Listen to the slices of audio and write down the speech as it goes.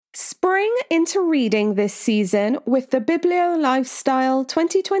Spring into reading this season with the Biblio Lifestyle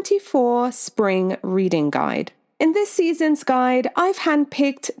 2024 Spring Reading Guide. In this season's guide, I've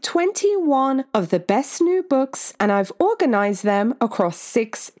handpicked 21 of the best new books and I've organized them across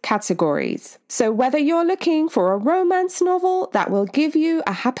 6 categories. So whether you're looking for a romance novel that will give you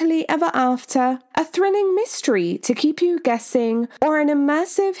a happily ever after, a thrilling mystery to keep you guessing, or an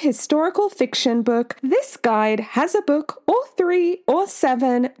immersive historical fiction book, this guide has a book or 3 or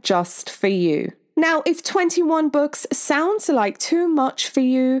 7 just for you. Now, if 21 books sounds like too much for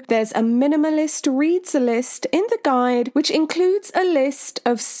you, there's a minimalist reads list in the guide, which includes a list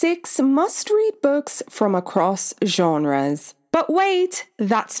of 6 must-read books from across genres. But wait,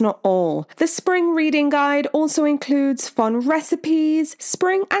 that's not all. The Spring Reading Guide also includes fun recipes,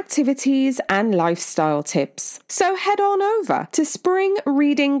 spring activities, and lifestyle tips. So head on over to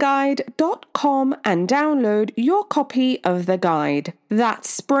springreadingguide.com and download your copy of the guide.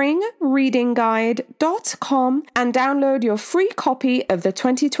 That's springreadingguide.com and download your free copy of the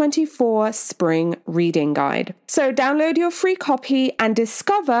 2024 Spring Reading Guide. So download your free copy and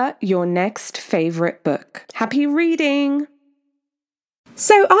discover your next favorite book. Happy reading!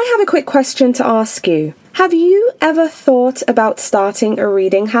 So I have a quick question to ask you. Have you ever thought about starting a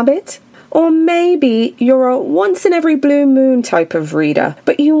reading habit? Or maybe you're a once in every blue moon type of reader,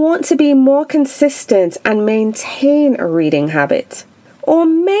 but you want to be more consistent and maintain a reading habit. Or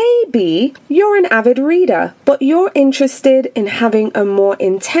maybe you're an avid reader, but you're interested in having a more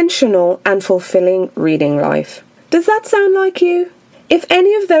intentional and fulfilling reading life. Does that sound like you? If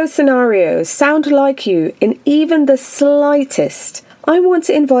any of those scenarios sound like you in even the slightest, I want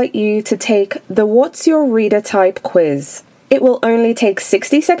to invite you to take the What's Your Reader Type quiz. It will only take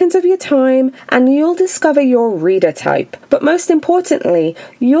 60 seconds of your time and you'll discover your reader type. But most importantly,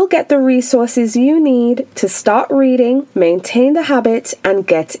 you'll get the resources you need to start reading, maintain the habit, and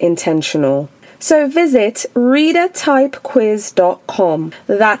get intentional. So visit readertypequiz.com.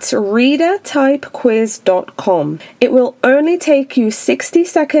 That's readertypequiz.com. It will only take you 60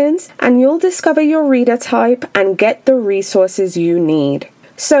 seconds and you'll discover your reader type and get the resources you need.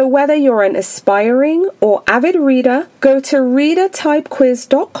 So whether you're an aspiring or avid reader, go to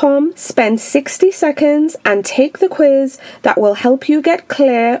readertypequiz.com, spend 60 seconds and take the quiz that will help you get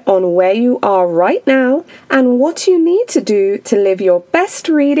clear on where you are right now and what you need to do to live your best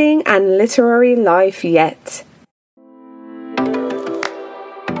reading and literary life yet.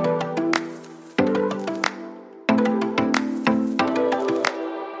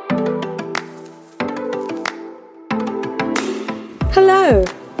 Hello,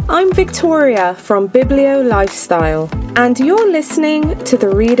 I'm Victoria from Biblio Lifestyle, and you're listening to the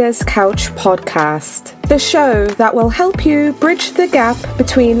Reader's Couch podcast, the show that will help you bridge the gap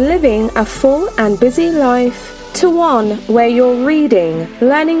between living a full and busy life to one where you're reading,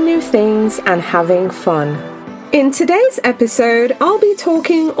 learning new things, and having fun. In today's episode, I'll be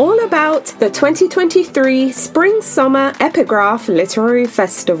talking all about the 2023 Spring-Summer Epigraph Literary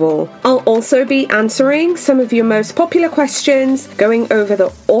Festival. I'll also be answering some of your most popular questions, going over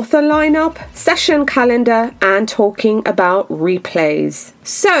the author lineup, session calendar, and talking about replays.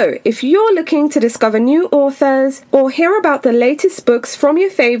 So, if you're looking to discover new authors or hear about the latest books from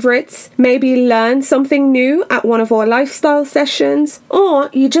your favorites, maybe learn something new at one of our lifestyle sessions, or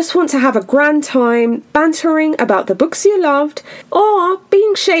you just want to have a grand time bantering about the books you loved, or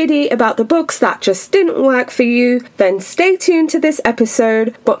being shady about the books that just didn't work for you, then stay tuned to this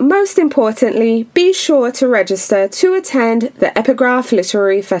episode, but most importantly, be sure to register to attend the Epigraph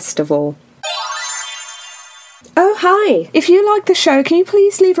Literary Festival. Oh, hi! If you like the show, can you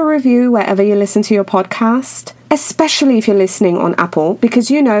please leave a review wherever you listen to your podcast? Especially if you're listening on Apple,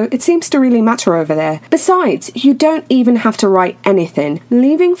 because it seems to really matter over there. Besides, you don't even have to write anything.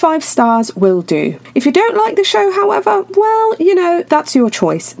 Leaving 5 stars will do. If you don't like the show, however, well, that's your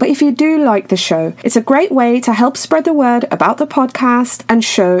choice. But if you do like the show, it's a great way to help spread the word about the podcast and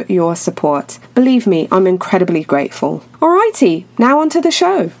show your support. Believe me, I'm incredibly grateful. Alrighty, now on to the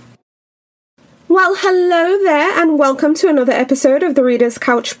show. Well, hello there and welcome to another episode of the Reader's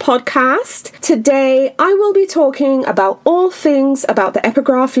Couch podcast. Today, I will be talking about all things about the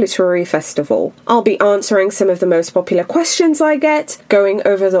Epigraph Literary Festival. I'll be answering some of the most popular questions I get, going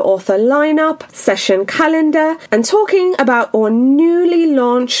over the author lineup, session calendar, and talking about our newly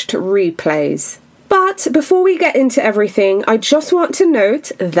launched replays. But before we get into everything, I just want to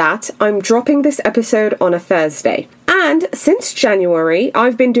note that I'm dropping this episode on a Thursday. And since January,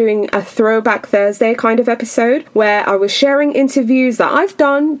 I've been doing a Throwback Thursday kind of episode where I was sharing interviews that I've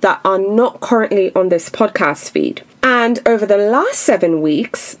done that are not currently on this podcast feed. And over the last 7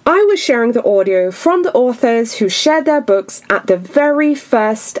 weeks, I was sharing the audio from the authors who shared their books at the very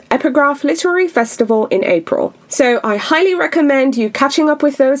first Epigraph Literary Festival in April. So I highly recommend you catching up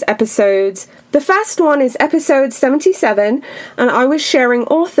with those episodes. The first one is episode 77, and I was sharing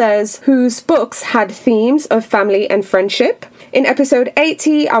authors whose books had themes of family and friendship. In episode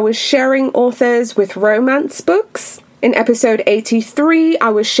 80, I was sharing authors with romance books. In episode 83, I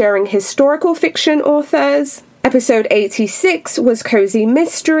was sharing historical fiction authors. Episode 86 was Cozy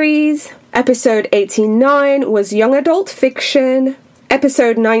Mysteries. Episode 89 was Young Adult Fiction.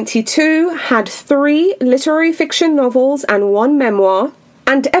 Episode 92 had 3 literary fiction novels and 1 memoir.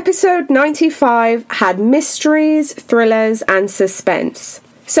 And episode 95 had mysteries, thrillers, and suspense.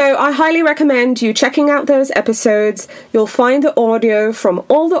 So I highly recommend you checking out those episodes. You'll find the audio from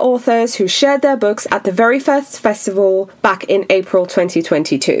all the authors who shared their books at the very first festival back in April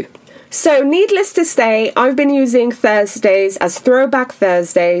 2022. So needless to say, I've been using Thursdays as Throwback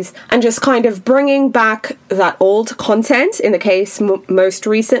Thursdays and just kind of bringing back that old content, in the case most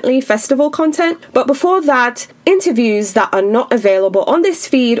recently festival content, but before that, interviews that are not available on this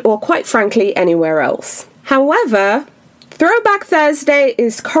feed or quite frankly anywhere else. However, Throwback Thursday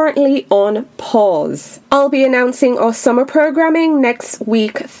is currently on pause. I'll be announcing our summer programming next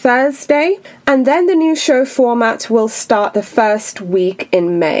week Thursday, and then the new show format will start the first week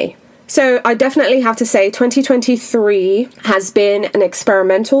in May. So I definitely have to say 2023 has been an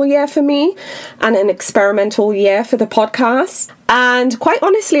experimental year for me and an experimental year for the podcast. And quite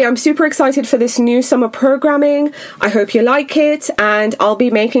honestly, I'm super excited for this new summer programming. I hope you like it, and I'll be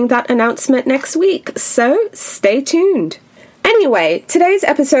making that announcement next week. So stay tuned. Anyway, today's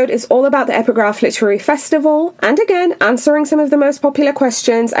episode is all about the Epigraph Literary Festival, and again, answering some of the most popular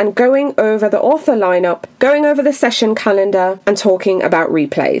questions and going over the author lineup, going over the session calendar, and talking about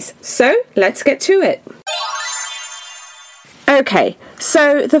replays. So, let's get to it. Okay,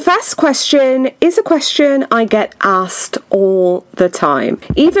 so the first question is a question I get asked all the time.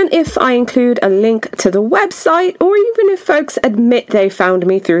 Even if I include a link to the website, or even if folks admit they found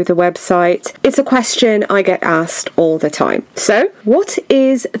me through the website, it's a question I get asked all the time. So, what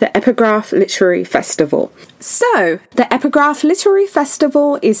is the Epigraph Literary Festival? So, the Epigraph Literary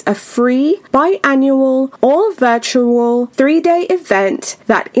Festival is a free, biannual, all-virtual, 3-day event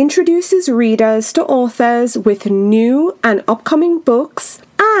that introduces readers to authors with new and upcoming books,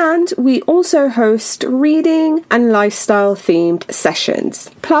 and we also host reading and lifestyle-themed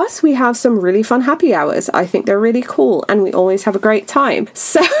sessions. Plus, we have some really fun happy hours. I think they're really cool, and we always have a great time.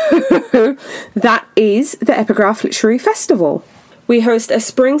 So, that is the Epigraph Literary Festival. We host a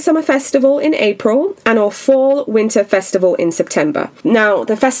spring-summer festival in April and our fall-winter festival in September. Now,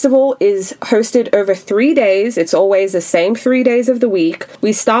 the festival is hosted over 3 days. It's always the same 3 days of the week.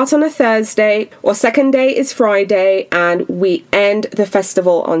 We start on a Thursday, our second day is Friday, and we end the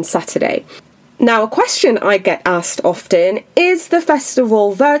festival on Saturday. Now, a question I get asked often, is the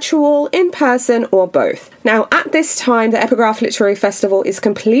festival virtual, in person, or both? Now, at this time, the Epigraph Literary Festival is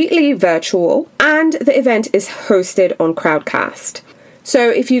completely virtual, and the event is hosted on Crowdcast.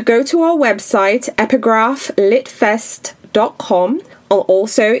 So if you go to our website, epigraphlitfest.com, I'll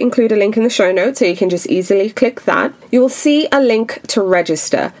also include a link in the show notes so you can just easily click that. You'll see a link to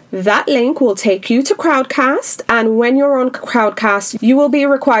register. That link will take you to Crowdcast, and when you're on Crowdcast, you will be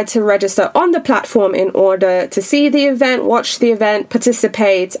required to register on the platform in order to see the event, watch the event,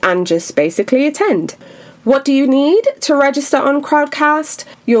 participate, and just basically attend. What do you need to register on Crowdcast?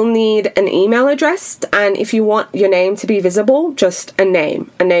 You'll need an email address, and if you want your name to be visible, just a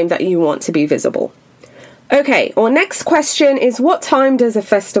name that you want to be visible. Okay, our next question is, what time does a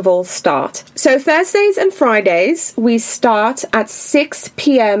festival start? So Thursdays and Fridays, we start at 6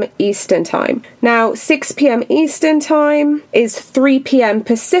 p.m. Eastern Time. Now, 6 p.m. Eastern Time is 3 p.m.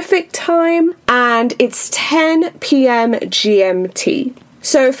 Pacific Time, and it's 10 p.m. GMT.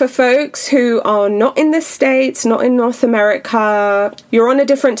 So for folks who are not in the States, not in North America, you're on a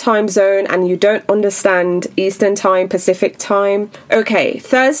different time zone and you don't understand Eastern Time, Pacific Time. Okay,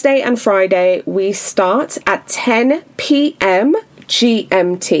 Thursday and Friday, we start at 10 p.m.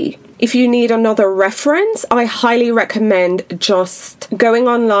 GMT. If you need another reference, I highly recommend just going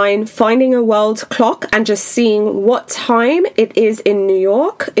online, finding a world clock, and just seeing what time it is in New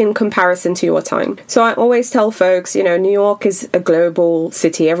York in comparison to your time. So I always tell folks, New York is a global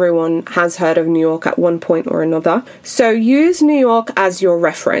city. Everyone has heard of New York at one point or another. So use New York as your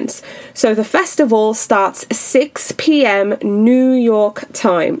reference. So the festival starts 6 p.m. New York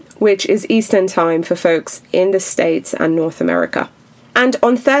time, which is Eastern time for folks in the States and North America. And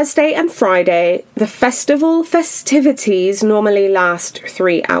on Thursday and Friday, the festivities normally last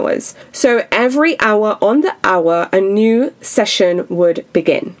 3 hours. So every hour on the hour, a new session would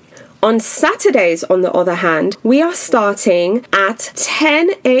begin. On Saturdays, on the other hand, we are starting at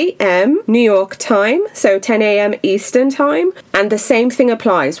 10 a.m. New York time, so 10 a.m. Eastern time, and the same thing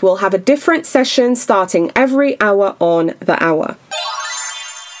applies. We'll have a different session starting every hour on the hour.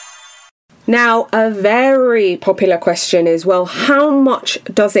 Now, a very popular question is, well, how much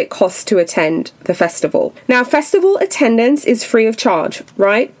does it cost to attend the festival? Now, festival attendance is free of charge,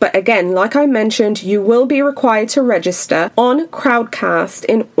 right? But again, like I mentioned, you will be required to register on Crowdcast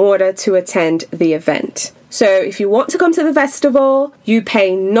in order to attend the event. So if you want to come to the festival, you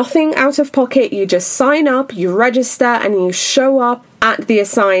pay nothing out of pocket. You just sign up, you register, and you show up at the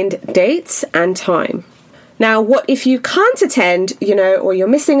assigned dates and time. Now, what if you can't attend, or you're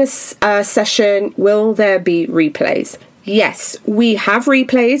missing a session? Will there be replays? Yes, we have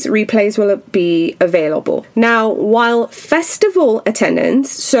replays. Replays will be available. Now, while festival attendance,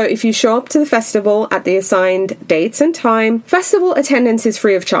 so if you show up to the festival at the assigned dates and time, festival attendance is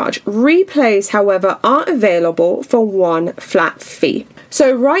free of charge. Replays, however, are available for one flat fee.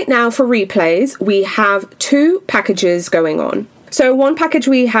 So right now for replays, we have 2 packages going on. So one package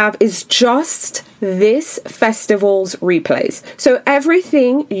we have is just this festival's replays. So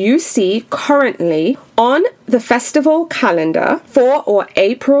everything you see currently on the festival calendar for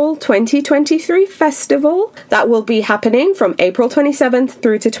April 2023 festival, that will be happening from April 27th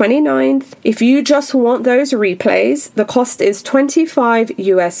through to 29th. If you just want those replays, the cost is $25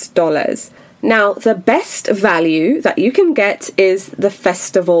 US. Now, the best value that you can get is the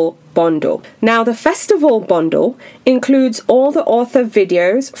festival bundle. Now, the festival bundle includes all the author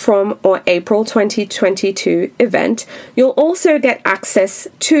videos from our April 2022 event. You'll also get access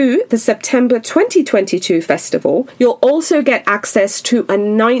to the September 2022 festival. You'll also get access to a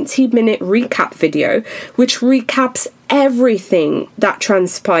 90-minute recap video, which recaps everything that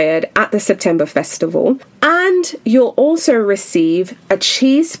transpired at the September festival. And you'll also receive a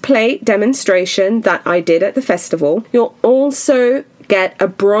cheese plate demonstration that I did at the festival. You'll also get a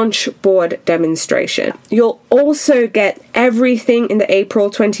brunch board demonstration. You'll also get everything in the April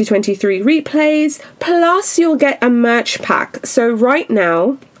 2023 replays, plus you'll get a merch pack. So right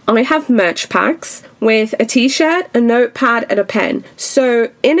now, I have merch packs with a t-shirt, a notepad, and a pen.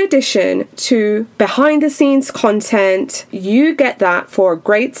 So in addition to behind the scenes content, you get that for a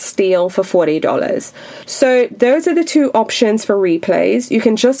great steal for $40. So those are the 2 options for replays. You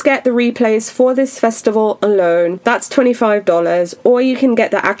can just get the replays for this festival alone. That's $25. Or you can get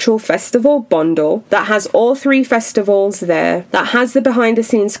the actual festival bundle that has all 3 festivals there, that has the behind the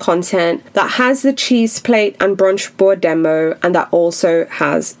scenes content, that has the cheese plate and brunch board demo, and that also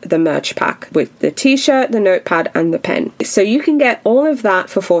has the merch pack with the t-shirt, the notepad, and the pen. So you can get all of that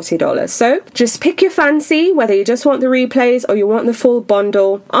for $40. So just pick your fancy, whether you just want the replays or you want the full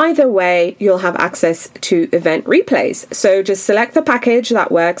bundle. Either way, you'll have access to event replays. So just select the package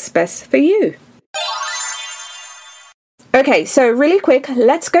that works best for you. Okay, so really quick,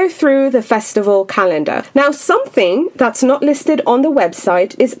 let's go through the festival calendar. Now, something that's not listed on the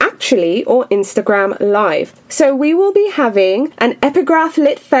website is actually our Instagram Live. So we will be having an Epigraph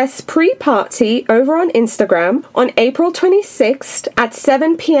Lit Fest pre-party over on Instagram on April 26th at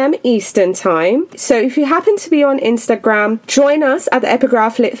 7 p.m. Eastern Time. So if you happen to be on Instagram, join us at the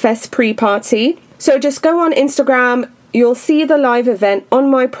Epigraph Lit Fest pre-party. So just go on Instagram. You'll see the live event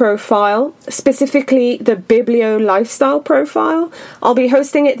on my profile, specifically the Biblio Lifestyle profile. I'll be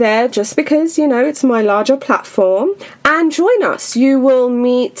hosting it there just because, it's my larger platform. And join us. You will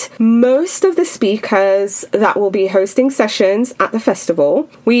meet most of the speakers that will be hosting sessions at the festival.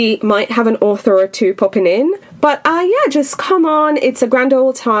 We might have an author or 2 popping in. But just come on. It's a grand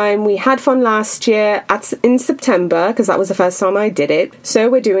old time. We had fun last year in September because that was the first time I did it. So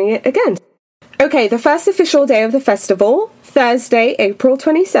we're doing it again. Okay, the first official day of the festival, Thursday, April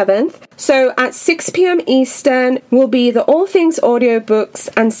 27th. So at 6 p.m. Eastern will be the All Things Audiobooks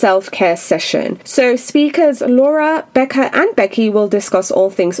and Self-Care session. So speakers Laura, Becca, and Becky will discuss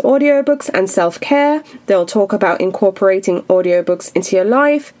all things audiobooks and self-care. They'll talk about incorporating audiobooks into your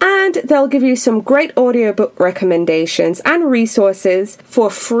life, and they'll give you some great audiobook recommendations and resources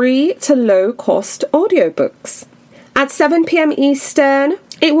for free to low-cost audiobooks. At 7 p.m. Eastern,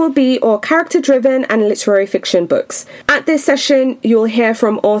 it will be all character-driven and literary fiction books. At this session, you'll hear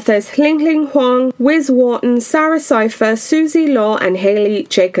from authors Ling Huang, Wiz Wharton, Sarah Cipher, Susie Law, and Haley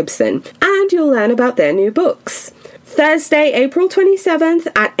Jacobson, and you'll learn about their new books. Thursday, April 27th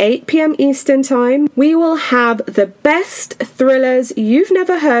at 8 p.m. Eastern Time, we will have the best thrillers you've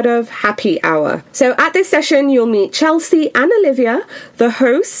never heard of happy hour. So at this session, you'll meet Chelsea and Olivia, the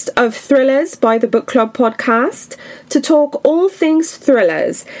host of Thrillers by the Book Club podcast, to talk all things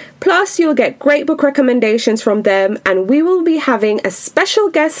thrillers. Plus, you'll get great book recommendations from them, and we will be having a special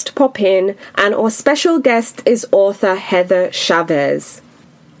guest pop in, and our special guest is author Heather Chavez.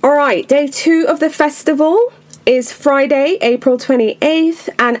 All right, day 2 of the festival is Friday, April 28th,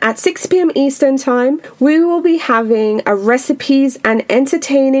 and at 6 p.m. Eastern Time, we will be having a recipes and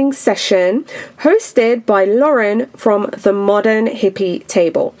entertaining session hosted by Lauren from the Modern Hippie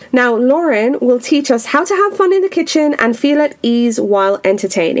Table. Now, Lauren will teach us how to have fun in the kitchen and feel at ease while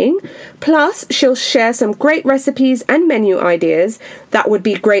entertaining. Plus, she'll share some great recipes and menu ideas that would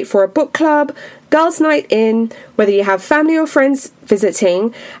be great for a book club, girls' night in, whether you have family or friends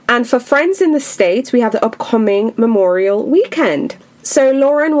visiting, and for friends in the States, we have the upcoming Memorial Weekend. So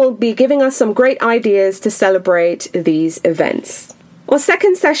Lauren will be giving us some great ideas to celebrate these events. Our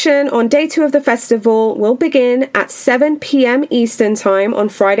second session on day 2 of the festival will begin at 7 p.m. Eastern Time on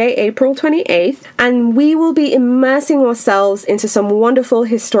Friday, April 28th, and we will be immersing ourselves into some wonderful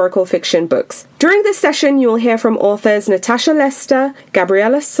historical fiction books. During this session, you'll hear from authors Natasha Lester,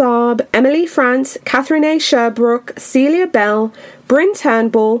 Gabriella Saab, Emily France, Catherine A. Sherbrooke, Celia Bell, Bryn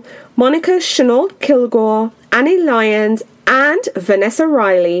Turnbull, Monica Chenault Kilgore, Annie Lyons, and Vanessa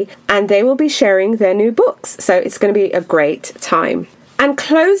Riley, and they will be sharing their new books. So it's going to be a great time. And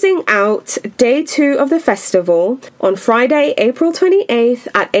closing out day 2 of the festival on Friday, April 28th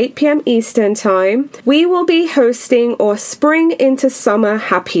at 8 p.m. Eastern Time, we will be hosting our Spring into Summer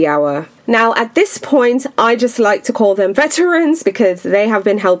Happy Hour. Now, at this point, I just like to call them veterans because they have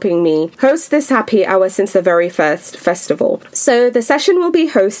been helping me host this happy hour since the very first festival. So the session will be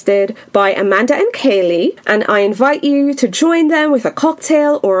hosted by Amanda and Kaylee, and I invite you to join them with a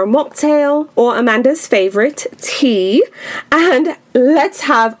cocktail or a mocktail or Amanda's favorite, tea, and let's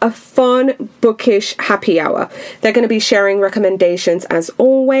have a fun, bookish happy hour. They're going to be sharing recommendations as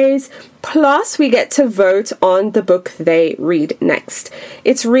always. Plus, we get to vote on the book they read next.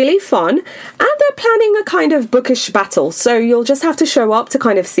 It's really fun, and they're planning a kind of bookish battle, so you'll just have to show up to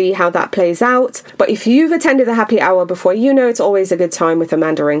kind of see how that plays out. But if you've attended the happy hour before, you know it's always a good time with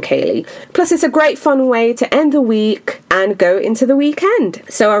Amanda and Kaylee. Plus, it's a great fun way to end the week and go into the weekend.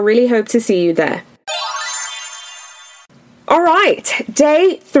 So I really hope to see you there. All right,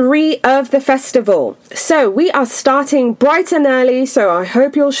 day 3 of the festival. So we are starting bright and early, so I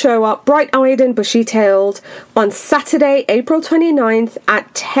hope you'll show up bright-eyed and bushy-tailed on Saturday, April 29th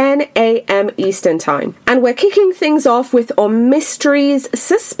at 10 a.m. Eastern Time. And we're kicking things off with our mysteries,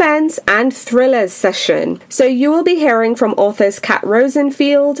 suspense, and thrillers session. So you will be hearing from authors Kat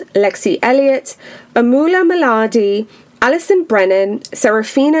Rosenfield, Lexi Elliott, Amula Maladi, Alison Brennan,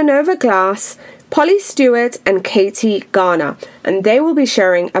 Serafina Nova Glass, Polly Stewart and Katie Garner, and they will be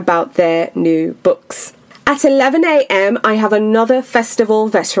sharing about their new books. At 11 a.m, I have another festival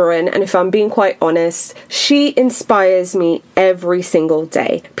veteran, and if I'm being quite honest, she inspires me every single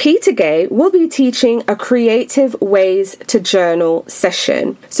day. Peter Gay will be teaching a creative ways to journal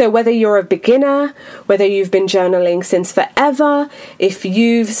session. So whether you're a beginner, whether you've been journaling since forever, if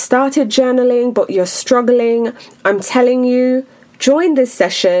you've started journaling but you're struggling, I'm telling you, join this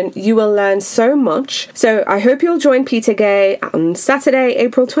session. You will learn so much. So I hope you'll join Peter Gay on Saturday,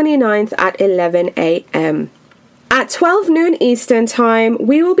 April 29th at 11 a.m. At 12 noon Eastern Time,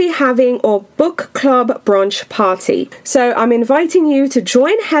 we will be having our book club brunch party. So I'm inviting you to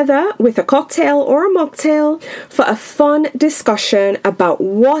join Heather with a cocktail or a mocktail for a fun discussion about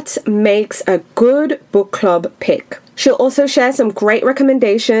what makes a good book club pick. She'll also share some great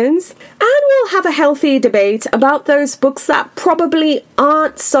recommendations, and we'll have a healthy debate about those books that probably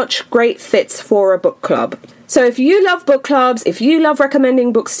aren't such great fits for a book club. So if you love book clubs, if you love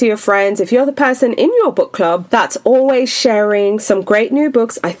recommending books to your friends, if you're the person in your book club that's always sharing some great new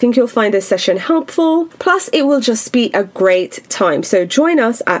books, I think you'll find this session helpful. Plus, it will just be a great time. So join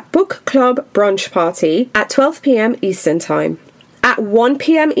us at Book Club Brunch Party at 12 p.m. Eastern Time. At 1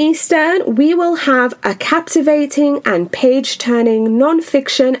 p.m. Eastern, we will have a captivating and page-turning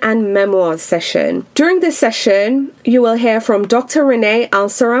non-fiction and memoirs session. During this session, you will hear from Dr. Renee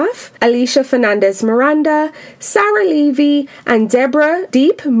Alsaraf, Alicia Fernandez-Miranda, Sarah Levy, and Deborah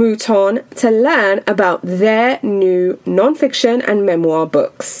Deep Mouton to learn about their new non-fiction and memoir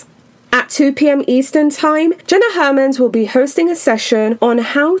books. At 2 p.m. Eastern Time, Jenna Hermans will be hosting a session on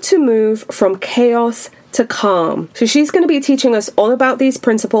how to move from chaos to calm. So she's going to be teaching us all about these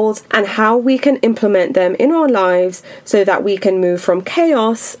principles and how we can implement them in our lives so that we can move from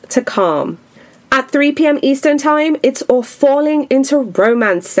chaos to calm. At 3 p.m. Eastern Time, it's our Falling into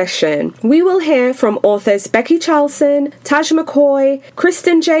Romance session. We will hear from authors Becky Charlson, Taj McCoy,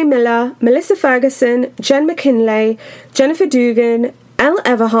 Kristen J. Miller, Melissa Ferguson, Jen McKinley, Jennifer Dugan, Elle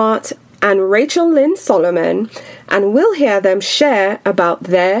Everhart, and Rachel Lynn Solomon, and we'll hear them share about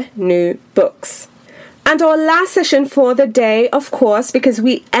their new books. And our last session for the day, of course, because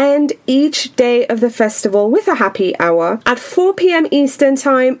we end each day of the festival with a happy hour. At 4 p.m. Eastern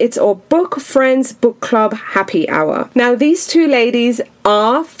Time, it's our Book Friends Book Club happy hour. Now, these two ladies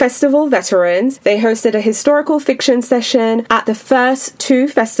are festival veterans. They hosted a historical fiction session at the first two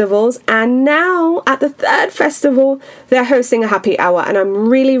festivals, and now at the third festival, they're hosting a happy hour, and I'm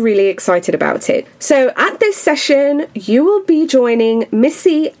really, really excited about it. So at this session, you will be joining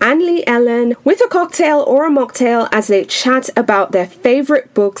Missy and Lee Ellen with a cocktail or a mocktail as they chat about their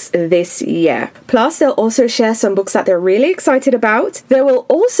favorite books this year. Plus, they'll also share some books that they're really excited about. There will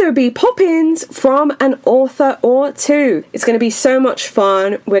also be pop-ins from an author or two. It's going to be so much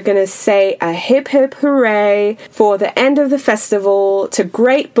fun. We're going to say a hip hip hooray for the end of the festival to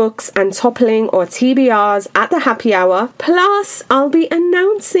great books and toppling or TBRs at the happy hour. Plus, I'll be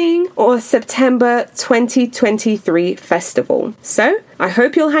announcing our September 2023 festival. So I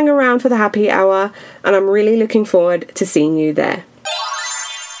hope you'll hang around for the happy hour, and I'm really looking forward to seeing you there.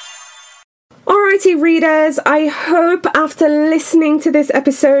 Alrighty, readers, I hope after listening to this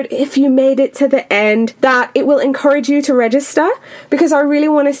episode, if you made it to the end, that it will encourage you to register, because I really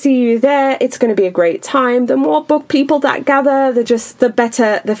want to see you there. It's going to be a great time. The more book people that gather, the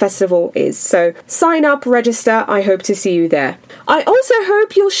better the festival is. So sign up, register. I hope to see you there. I also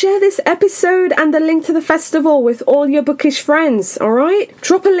hope you'll share this episode and the link to the festival with all your bookish friends, alright?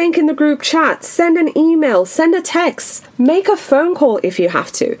 Drop a link in the group chat, send an email, send a text, make a phone call if you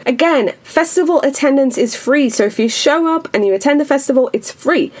have to. Again, festival attendance is free, so if you show up and you attend the festival, it's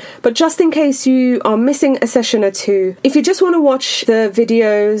free. But just in case you are missing a session or two, if you just want to watch the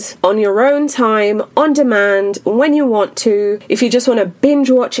videos on your own time, on demand, when you want to, if you just want to binge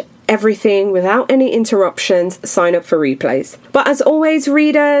watch everything without any interruptions, sign up for replays. But as always,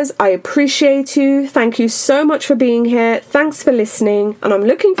 readers, I appreciate you. Thank you so much for being here. Thanks for listening, and I'm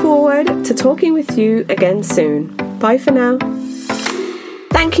looking forward to talking with you again soon. Bye for now.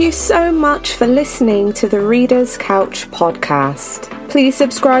 Thank you so much for listening to the Reader's Couch podcast. Please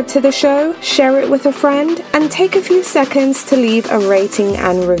subscribe to the show, share it with a friend, and take a few seconds to leave a rating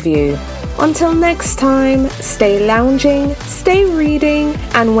and review. Until next time, stay lounging, stay reading,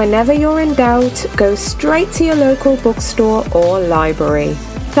 and whenever you're in doubt, go straight to your local bookstore or library.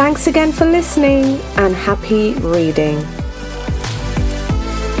 Thanks again for listening, and happy reading.